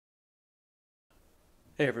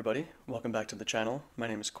Hey everybody, welcome back to the channel. My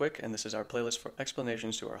name is Quick and this is our playlist for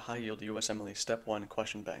explanations to our High Yield USMLE Step 1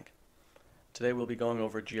 question bank. Today we'll be going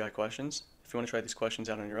over GI questions. If you want to try these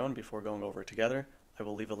questions out on your own before going over it together, I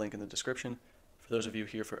will leave a link in the description. For those of you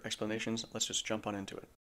here for explanations, let's just jump on into it.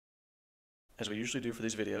 As we usually do for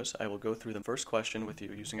these videos, I will go through the first question with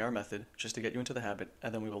you using our method just to get you into the habit,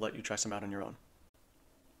 and then we will let you try some out on your own.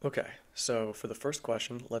 Okay, so for the first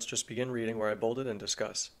question, let's just begin reading where I bolded and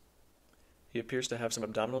discuss. He appears to have some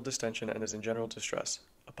abdominal distension and is in general distress.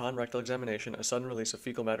 Upon rectal examination, a sudden release of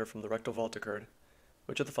fecal matter from the rectal vault occurred.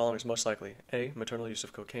 Which of the following is most likely? A. Maternal use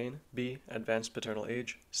of cocaine. B. Advanced paternal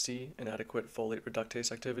age. C. Inadequate folate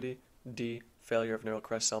reductase activity. D. Failure of neural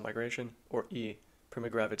crest cell migration. Or E.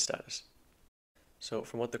 Primigravid status. So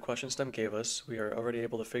from what the question stem gave us, we are already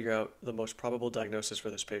able to figure out the most probable diagnosis for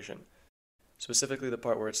this patient. Specifically the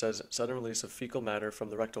part where it says sudden release of fecal matter from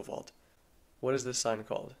the rectal vault. What is this sign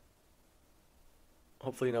called?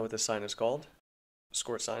 Hopefully you know what this sign is called.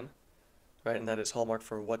 Squirt sign, right? And that is hallmark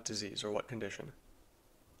for what disease or what condition.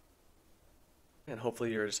 And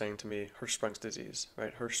hopefully you're saying to me, Hirschsprung's disease,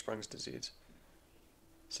 right? Hirschsprung's disease.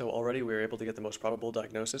 So already we were able to get the most probable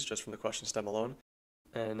diagnosis just from the question stem alone.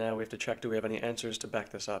 And now we have to check, do we have any answers to back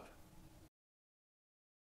this up?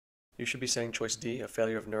 You should be saying choice D, a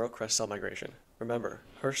failure of neural crest cell migration. Remember,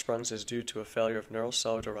 Hirschsprung's is due to a failure of neural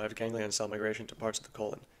cell-derived ganglion cell migration to parts of the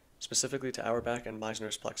colon, specifically to Auerbach and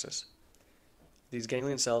Meissner's plexus. These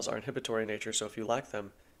ganglion cells are inhibitory in nature, so if you lack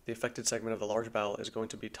them, the affected segment of the large bowel is going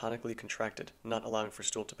to be tonically contracted, not allowing for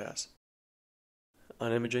stool to pass.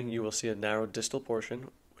 On imaging, you will see a narrow distal portion,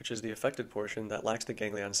 which is the affected portion that lacks the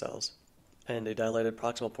ganglion cells, and a dilated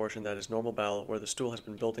proximal portion that is normal bowel where the stool has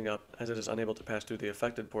been building up as it is unable to pass through the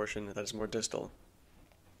affected portion that is more distal.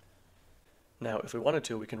 Now, if we wanted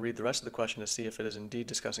to, we can read the rest of the question to see if it is indeed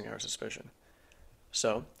discussing our suspicion.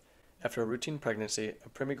 So, after a routine pregnancy, a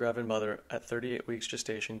primigravid mother at 38 weeks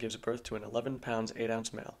gestation gives birth to an 11 pounds 8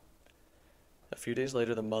 ounce male. A few days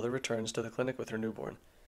later, the mother returns to the clinic with her newborn.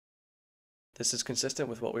 This is consistent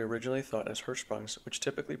with what we originally thought as Hirschsprung's, which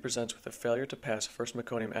typically presents with a failure to pass first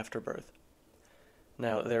meconium after birth.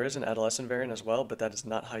 Now, there is an adolescent variant as well, but that is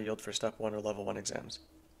not high yield for step 1 or level 1 exams.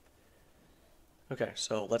 Okay,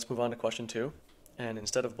 so let's move on to question 2. And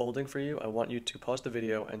instead of bolding for you, I want you to pause the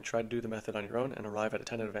video and try to do the method on your own and arrive at a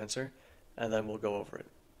tentative answer, and then we'll go over it.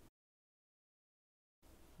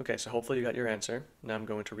 Okay, so hopefully you got your answer. Now I'm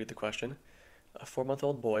going to read the question. A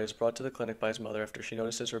 4-month-old boy is brought to the clinic by his mother after she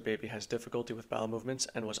notices her baby has difficulty with bowel movements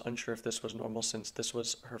and was unsure if this was normal since this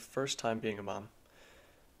was her first time being a mom.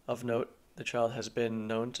 Of note, the child has been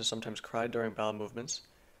known to sometimes cry during bowel movements.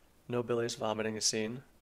 No bilious vomiting is seen.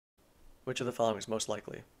 Which of the following is most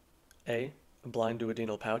likely? A. A blind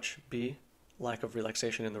duodenal pouch. B. Lack of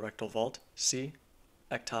relaxation in the rectal vault. C.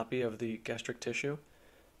 Ectopy of the gastric tissue.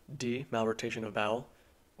 D. Malrotation of bowel.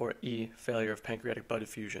 Or E. Failure of pancreatic bud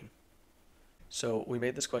effusion. So we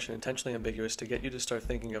made this question intentionally ambiguous to get you to start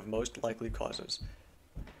thinking of most likely causes.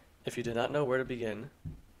 If you did not know where to begin,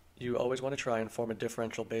 you always want to try and form a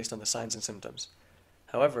differential based on the signs and symptoms.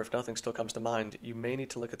 However, if nothing still comes to mind, you may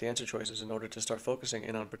need to look at the answer choices in order to start focusing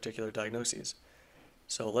in on particular diagnoses.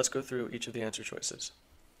 So let's go through each of the answer choices.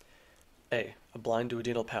 A. A blind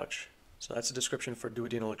duodenal pouch. So that's a description for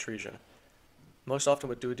duodenal atresia. Most often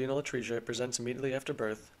with duodenal atresia, it presents immediately after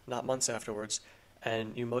birth, not months afterwards,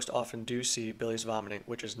 and you most often do see bilious vomiting,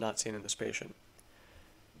 which is not seen in this patient.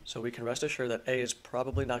 So we can rest assured that A is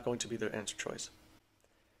probably not going to be the answer choice.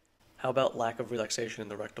 How about lack of relaxation in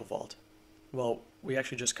the rectal vault? Well, we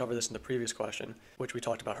actually just covered this in the previous question, which we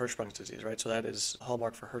talked about Hirschsprung's disease, right? So that is a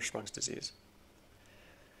hallmark for Hirschsprung's disease.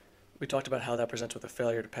 We talked about how that presents with a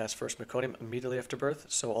failure to pass first meconium immediately after birth,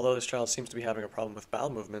 so although this child seems to be having a problem with bowel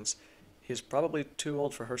movements, he is probably too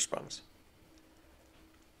old for Hirschsprung's.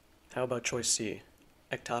 How about choice C,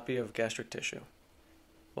 ectopy of gastric tissue?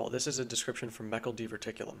 Well, this is a description for Meckel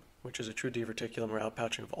diverticulum, which is a true diverticulum or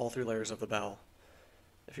outpouching of all 3 layers of the bowel.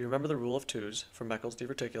 If you remember the rule of 2s for Meckel's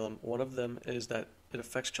diverticulum, one of them is that it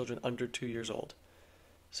affects children under 2 years old.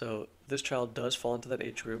 So this child does fall into that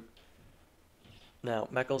age group. Now,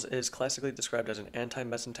 Meckel's is classically described as an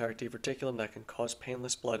anti-mesenteric diverticulum that can cause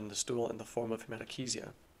painless blood in the stool in the form of hematochezia,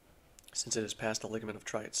 since it is past the ligament of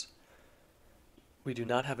Treitz. We do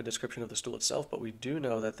not have a description of the stool itself, but we do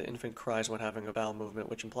know that the infant cries when having a bowel movement,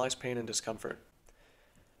 which implies pain and discomfort.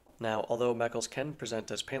 Now, although Meckel's can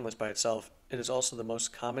present as painless by itself, it is also the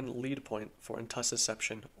most common lead point for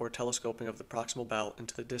intussusception, or telescoping of the proximal bowel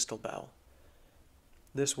into the distal bowel.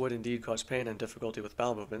 This would indeed cause pain and difficulty with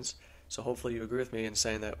bowel movements, so hopefully you agree with me in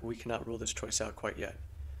saying that we cannot rule this choice out quite yet.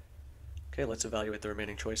 Okay, let's evaluate the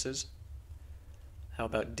remaining choices. How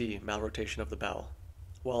about D, malrotation of the bowel?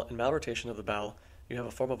 Well, in malrotation of the bowel, you have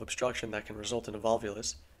a form of obstruction that can result in a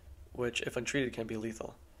volvulus, which, if untreated, can be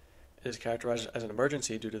lethal. It is characterized as an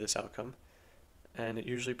emergency due to this outcome, and it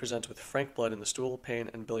usually presents with frank blood in the stool, pain,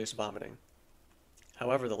 and bilious vomiting.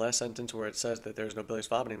 However, the last sentence where it says that there is no bilious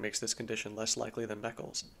vomiting makes this condition less likely than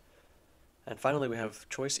Meckel's. And finally, we have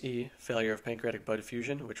choice E, failure of pancreatic bud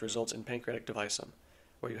fusion, which results in pancreatic devisum,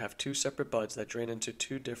 where you have two separate buds that drain into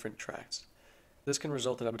two different tracts. This can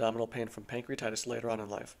result in abdominal pain from pancreatitis later on in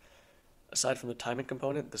life. Aside from the timing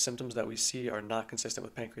component, the symptoms that we see are not consistent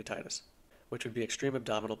with pancreatitis, which would be extreme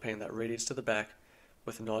abdominal pain that radiates to the back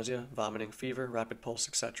with nausea, vomiting, fever, rapid pulse,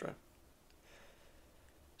 etc.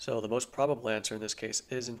 So the most probable answer in this case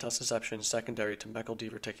is intussusception secondary to Meckel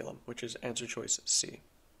diverticulum, which is answer choice C.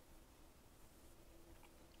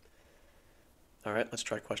 Alright, let's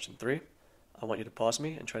try question 3. I want you to pause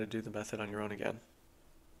me and try to do the method on your own again.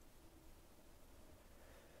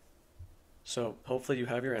 So hopefully you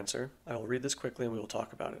have your answer. I will read this quickly and we will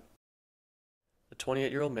talk about it. The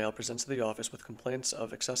 28-year-old male presents to the office with complaints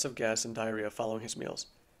of excessive gas and diarrhea following his meals.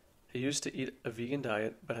 He used to eat a vegan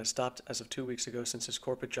diet, but has stopped as of 2 weeks ago since his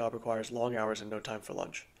corporate job requires long hours and no time for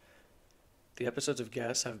lunch. The episodes of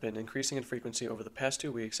gas have been increasing in frequency over the past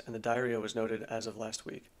 2 weeks, and the diarrhea was noted as of last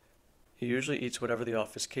week. He usually eats whatever the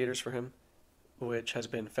office caters for him, which has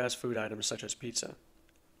been fast food items such as pizza.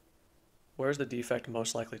 Where is the defect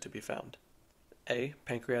most likely to be found? A.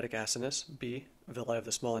 Pancreatic acinus, B. Villi of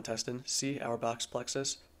the small intestine, C. Auerbach's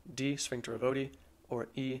plexus, D. Sphincter of Oddi, or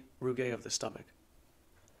E. Rugae of the stomach.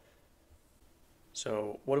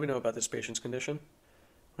 So, what do we know about this patient's condition?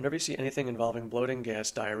 Whenever you see anything involving bloating,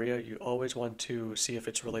 gas, diarrhea, you always want to see if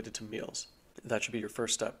it's related to meals. That should be your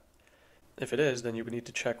first step. If it is, then you would need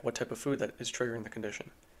to check what type of food that is triggering the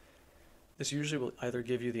condition. This usually will either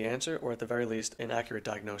give you the answer or at the very least an accurate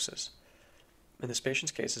diagnosis. In this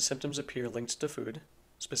patient's case, the symptoms appear linked to food,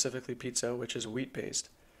 specifically pizza, which is wheat-based.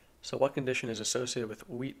 So what condition is associated with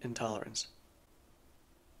wheat intolerance?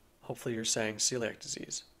 Hopefully you're saying celiac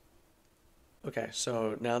disease. Okay,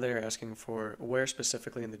 so now they're asking for where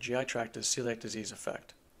specifically in the GI tract does celiac disease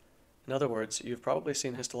affect? In other words, you've probably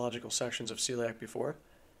seen histological sections of celiac before.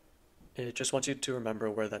 It just wants you to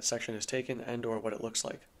remember where that section is taken and or what it looks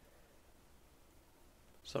like.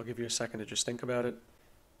 So I'll give you a second to just think about it.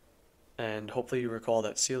 And hopefully you recall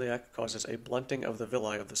that celiac causes a blunting of the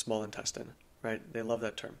villi of the small intestine, right? They love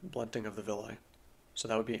that term, blunting of the villi. So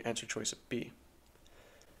that would be answer choice B.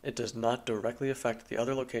 It does not directly affect the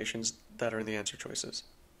other locations that are in the answer choices.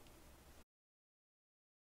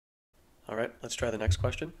 Alright, let's try the next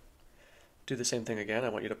question. Do the same thing again. I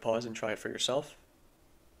want you to pause and try it for yourself.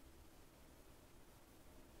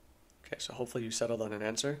 Okay, so hopefully you settled on an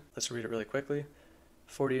answer. Let's read it really quickly.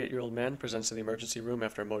 48-year-old man presents to the emergency room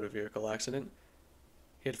after a motor vehicle accident.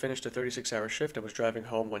 He had finished a 36-hour shift and was driving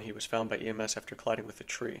home when he was found by EMS after colliding with a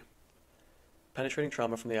tree. Penetrating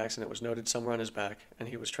trauma from the accident was noted somewhere on his back, and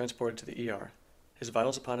he was transported to the ER. His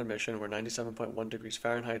vitals upon admission were 97.1 degrees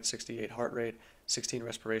Fahrenheit, 68 heart rate, 16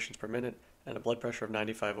 respirations per minute, and a blood pressure of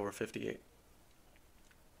 95/58.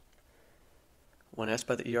 When asked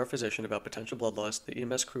by the ER physician about potential blood loss, the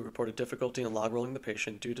EMS crew reported difficulty in log rolling the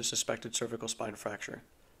patient due to suspected cervical spine fracture,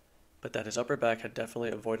 but that his upper back had definitely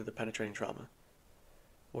avoided the penetrating trauma.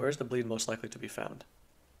 Where is the bleed most likely to be found?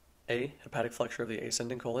 A. Hepatic flexure of the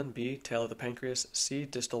ascending colon, B. Tail of the pancreas, C.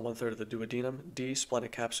 Distal 1/3 of the duodenum, D.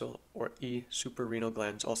 Splenic capsule, or E. Suprarenal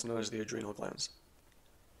glands, also known as the adrenal glands.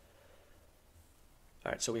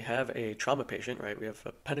 Alright, so we have a trauma patient, right? We have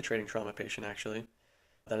a penetrating trauma patient, actually,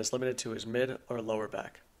 that is limited to his mid or lower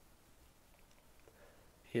back.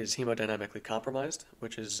 He is hemodynamically compromised,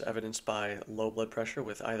 which is evidenced by low blood pressure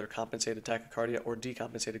with either compensated tachycardia or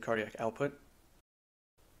decompensated cardiac output.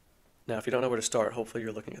 Now, if you don't know where to start, hopefully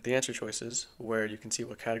you're looking at the answer choices, where you can see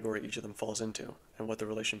what category each of them falls into, and what the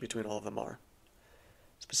relation between all of them are.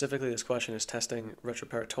 Specifically, this question is testing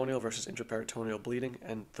retroperitoneal versus intraperitoneal bleeding,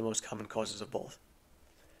 and the most common causes of both.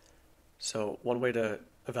 So, one way to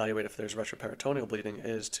evaluate if there's retroperitoneal bleeding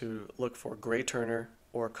is to look for Gray-Turner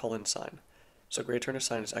or Cullen sign. So Gray-Turner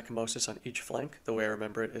sign is ecchymosis on each flank. The way I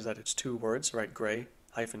remember it is that it's two words, right?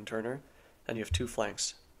 Gray-Turner, and you have two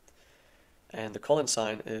flanks. And the Cullen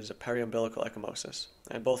sign is a periumbilical ecchymosis,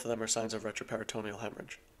 and both of them are signs of retroperitoneal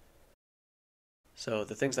hemorrhage. So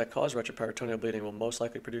the things that cause retroperitoneal bleeding will most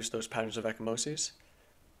likely produce those patterns of ecchymoses.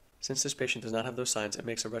 Since this patient does not have those signs, it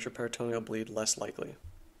makes a retroperitoneal bleed less likely.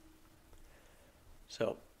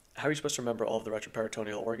 So, how are you supposed to remember all of the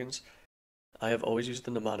retroperitoneal organs? I have always used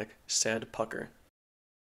the mnemonic SAD pucker.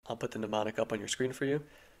 I'll put the mnemonic up on your screen for you.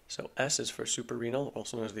 So S is for suprarenal,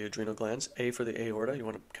 also known as the adrenal glands. A for the aorta, you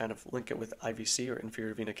want to kind of link it with IVC or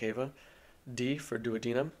inferior vena cava. D for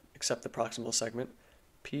duodenum, except the proximal segment,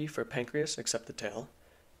 P for pancreas, except the tail,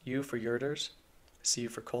 U for ureters, C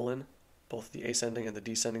for colon, both the ascending and the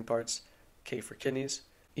descending parts, K for kidneys,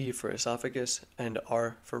 E for esophagus, and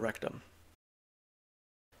R for rectum.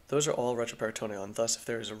 Those are all retroperitoneal, and thus if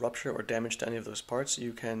there is a rupture or damage to any of those parts,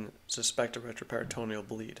 you can suspect a retroperitoneal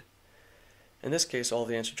bleed. In this case, all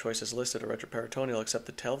the answer choices listed are retroperitoneal except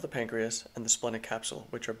the tail of the pancreas and the splenic capsule,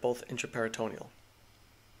 which are both intraperitoneal.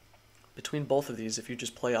 Between both of these, if you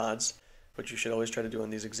just play odds, which you should always try to do in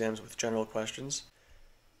these exams with general questions,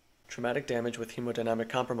 traumatic damage with hemodynamic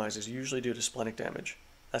compromise is usually due to splenic damage.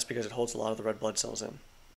 That's because it holds a lot of the red blood cells in.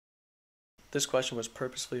 This question was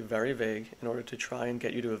purposefully very vague in order to try and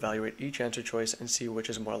get you to evaluate each answer choice and see which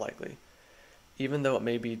is more likely. Even though it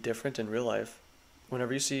may be different in real life,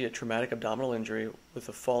 whenever you see a traumatic abdominal injury with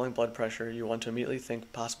a falling blood pressure, you want to immediately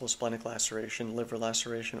think possible splenic laceration, liver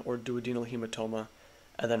laceration, or duodenal hematoma,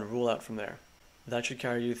 and then rule out from there. That should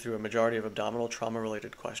carry you through a majority of abdominal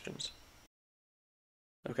trauma-related questions.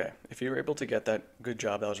 Okay, if you were able to get that, good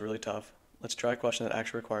job, that was really tough. Let's try a question that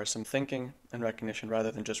actually requires some thinking and recognition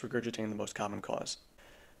rather than just regurgitating the most common cause.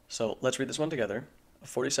 So let's read this one together. A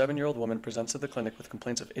 47-year-old woman presents to the clinic with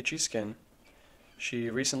complaints of itchy skin. She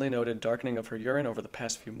recently noted darkening of her urine over the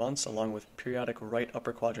past few months, along with periodic right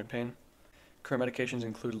upper quadrant pain. Current medications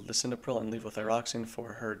include lisinopril and levothyroxine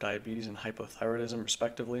for her diabetes and hypothyroidism,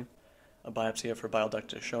 respectively. A biopsy of her bile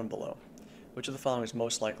duct is shown below. Which of the following is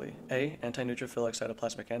most likely? A. Anti-neutrophilic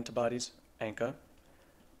cytoplasmic antibodies, ANCA.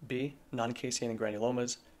 B. Non-caseating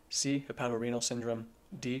granulomas. C. Hepatorenal syndrome.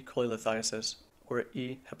 D. Cholelithiasis. Or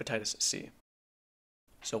E. Hepatitis C.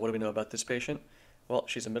 So what do we know about this patient? Well,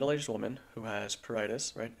 she's a middle-aged woman who has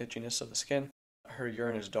pruritus, right, itchiness of the skin. Her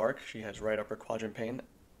urine is dark, she has right upper quadrant pain,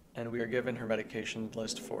 and we are given her medication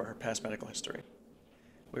list for her past medical history.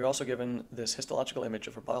 We are also given this histological image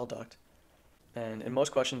of her bile duct, and in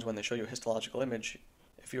most questions when they show you a histological image,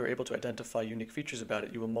 if you are able to identify unique features about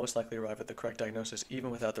it, you will most likely arrive at the correct diagnosis even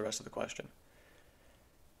without the rest of the question.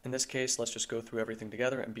 In this case, let's just go through everything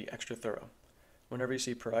together and be extra thorough. Whenever you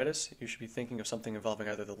see pruritus, you should be thinking of something involving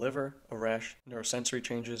either the liver, a rash, neurosensory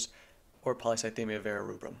changes, or polycythemia vera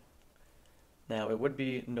rubrum. Now, it would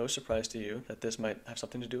be no surprise to you that this might have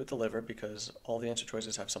something to do with the liver because all the answer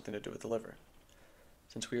choices have something to do with the liver.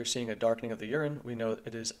 Since we are seeing a darkening of the urine, we know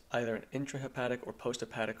it is either an intrahepatic or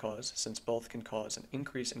posthepatic cause, since both can cause an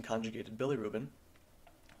increase in conjugated bilirubin,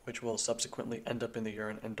 which will subsequently end up in the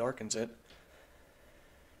urine and darkens it.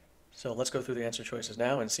 So let's go through the answer choices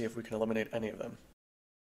now and see if we can eliminate any of them.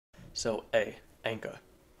 So A, ANCA.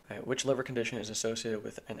 Okay, which liver condition is associated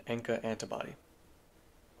with an ANCA antibody?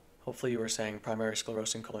 Hopefully you are saying primary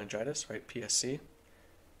sclerosing cholangitis, right, PSC.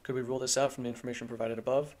 Could we rule this out from the information provided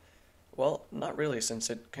above? Well, not really, since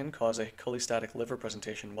it can cause a cholestatic liver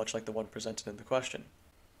presentation, much like the one presented in the question.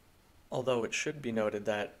 Although it should be noted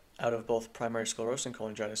that out of both primary sclerosing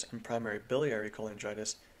cholangitis and primary biliary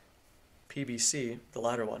cholangitis, PBC, the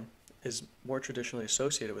latter one, is more traditionally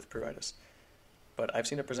associated with pruritus. But I've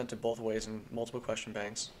seen it presented both ways in multiple question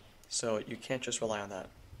banks, so you can't just rely on that.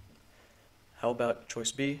 How about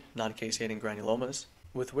choice B, non-caseating granulomas?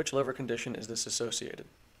 With which liver condition is this associated?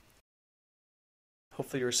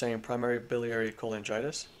 Hopefully you're saying primary biliary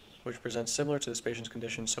cholangitis, which presents similar to this patient's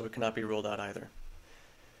condition, so it cannot be ruled out either.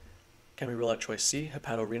 Can we rule out choice C,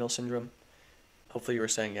 hepatorenal syndrome? Hopefully you are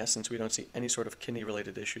saying yes, since we don't see any sort of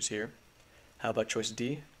kidney-related issues here. How about choice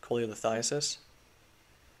D, cholelithiasis?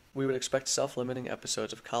 We would expect self-limiting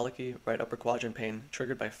episodes of colicky, right upper quadrant pain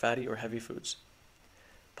triggered by fatty or heavy foods,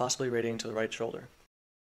 possibly radiating to the right shoulder.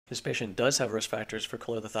 This patient does have risk factors for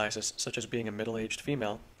cholelithiasis, such as being a middle-aged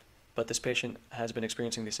female, but this patient has been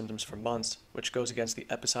experiencing these symptoms for months, which goes against the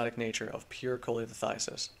episodic nature of pure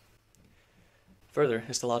cholelithiasis. Further,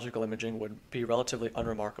 histological imaging would be relatively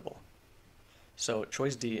unremarkable. So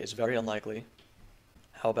choice D is very unlikely.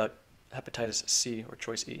 How about hepatitis C, or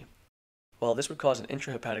choice E? Well, this would cause an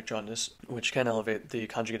intrahepatic jaundice, which can elevate the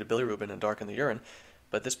conjugated bilirubin and darken the urine,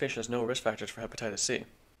 but this patient has no risk factors for hepatitis C.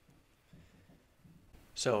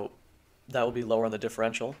 So that will be lower on the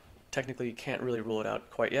differential. Technically, you can't really rule it out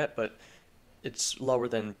quite yet, but it's lower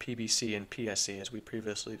than PBC and PSC, as we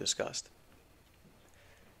previously discussed.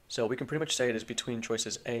 So we can pretty much say it is between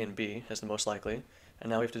choices A and B as the most likely, and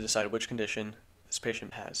now we have to decide which condition this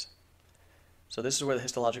patient has. So this is where the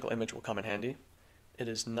histological image will come in handy. It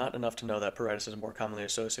is not enough to know that pruritus is more commonly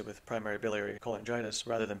associated with primary biliary cholangitis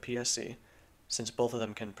rather than PSC, since both of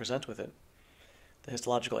them can present with it. The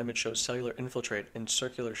histological image shows cellular infiltrate in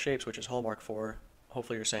circular shapes, which is hallmark for,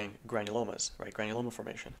 hopefully you're saying, granulomas, right? Granuloma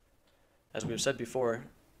formation. As we've said before,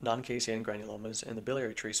 non-caseating granulomas in the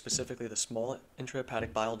biliary tree, specifically the small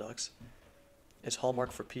intrahepatic bile ducts, is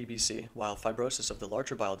hallmark for PBC, while fibrosis of the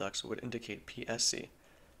larger bile ducts would indicate PSC.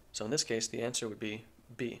 So in this case, the answer would be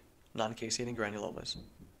B, non-caseating granulomas,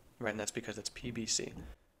 right? And that's because it's PBC.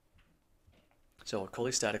 So a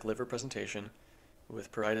cholestatic liver presentation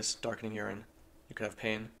with pruritus, darkening urine, you could have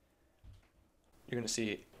pain. You're going to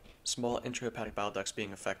see small intrahepatic bile ducts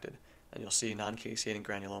being affected, and you'll see non-caseating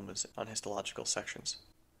granulomas on histological sections.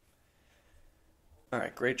 All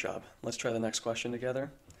right, great job. Let's try the next question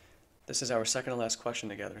together. This is our second to last question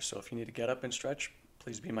together, so if you need to get up and stretch,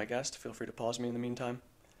 please be my guest. Feel free to pause me in the meantime.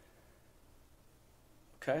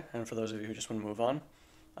 Okay, and for those of you who just want to move on,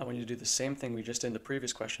 I want you to do the same thing we just did in the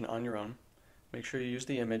previous question on your own. Make sure you use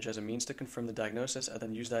the image as a means to confirm the diagnosis and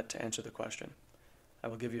then use that to answer the question. I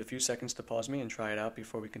will give you a few seconds to pause me and try it out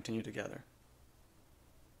before we continue together.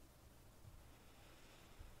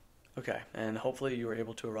 Okay, and hopefully you were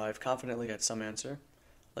able to arrive confidently at some answer.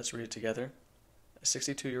 Let's read it together. A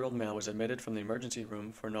 62-year-old male was admitted from the emergency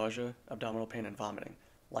room for nausea, abdominal pain, and vomiting.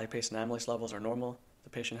 Lipase and amylase levels are normal. The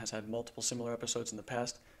patient has had multiple similar episodes in the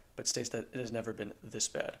past, but states that it has never been this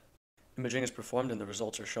bad. Imaging is performed and the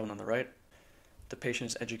results are shown on the right. The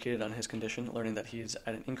patient is educated on his condition, learning that he is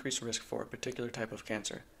at an increased risk for a particular type of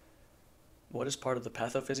cancer. What is part of the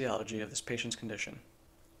pathophysiology of this patient's condition?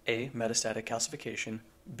 A. Metastatic calcification.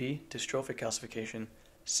 B. Dystrophic calcification.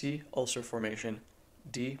 C. Ulcer formation.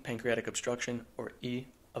 D. Pancreatic obstruction. Or E.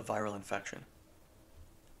 A viral infection.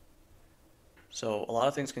 So a lot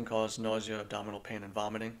of things can cause nausea, abdominal pain, and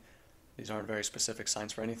vomiting. These aren't very specific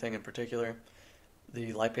signs for anything in particular.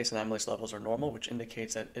 The lipase and amylase levels are normal, which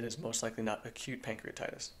indicates that it is most likely not acute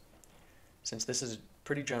pancreatitis. Since this is a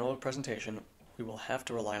pretty general presentation, we will have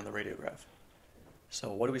to rely on the radiograph.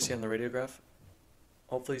 So what do we see on the radiograph?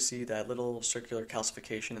 Hopefully see that little circular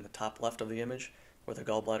calcification in the top left of the image where the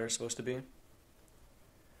gallbladder is supposed to be.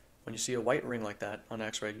 When you see a white ring like that on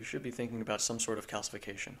X-ray, you should be thinking about some sort of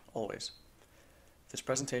calcification, always. This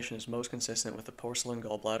presentation is most consistent with the porcelain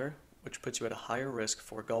gallbladder, which puts you at a higher risk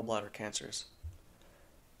for gallbladder cancers.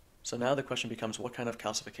 So now the question becomes, what kind of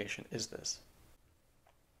calcification is this?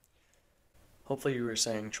 Hopefully you were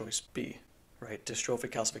saying choice B, right?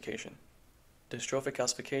 Dystrophic calcification. Dystrophic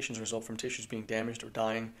calcifications result from tissues being damaged or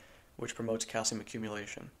dying, which promotes calcium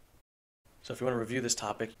accumulation. So if you want to review this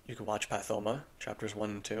topic, you can watch Pathoma, chapters 1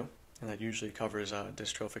 and 2, and that usually covers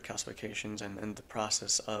dystrophic calcifications and the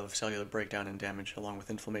process of cellular breakdown and damage along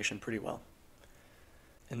with inflammation pretty well.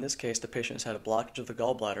 In this case, the patient has had a blockage of the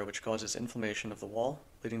gallbladder which causes inflammation of the wall,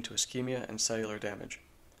 leading to ischemia and cellular damage.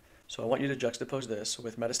 So I want you to juxtapose this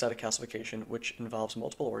with metastatic calcification, which involves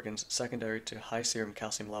multiple organs secondary to high serum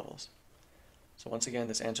calcium levels. So once again,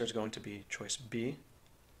 this answer is going to be choice B,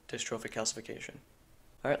 dystrophic calcification.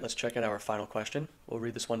 All right, let's check out our final question. We'll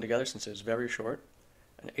read this one together since it is very short.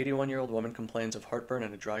 An 81-year-old woman complains of heartburn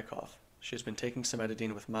and a dry cough. She has been taking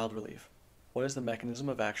Cimetidine with mild relief. What is the mechanism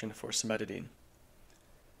of action for Cimetidine?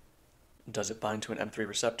 Does it bind to an M3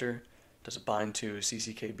 receptor? Does it bind to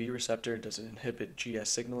CCKB receptor? Does it inhibit GS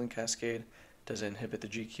signaling cascade? Does it inhibit the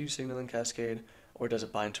GQ signaling cascade? Or does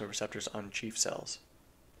it bind to receptors on chief cells?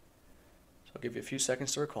 So I'll give you a few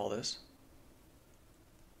seconds to recall this.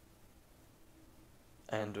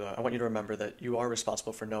 And I want you to remember that you are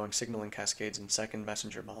responsible for knowing signaling cascades and second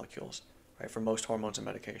messenger molecules, right, for most hormones and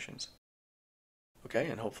medications. Okay,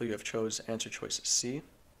 and hopefully you have chose answer choice C.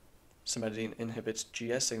 Cimetidine inhibits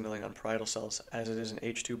GS signaling on parietal cells as it is an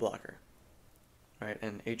H2 blocker, right?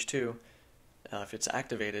 And H2, if it's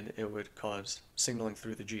activated, it would cause signaling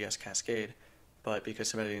through the GS cascade, but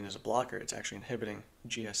because Cimetidine is a blocker, it's actually inhibiting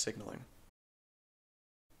GS signaling.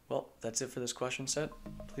 Well, that's it for this question set.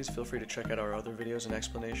 Please feel free to check out our other videos and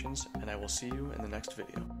explanations, and I will see you in the next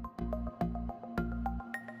video.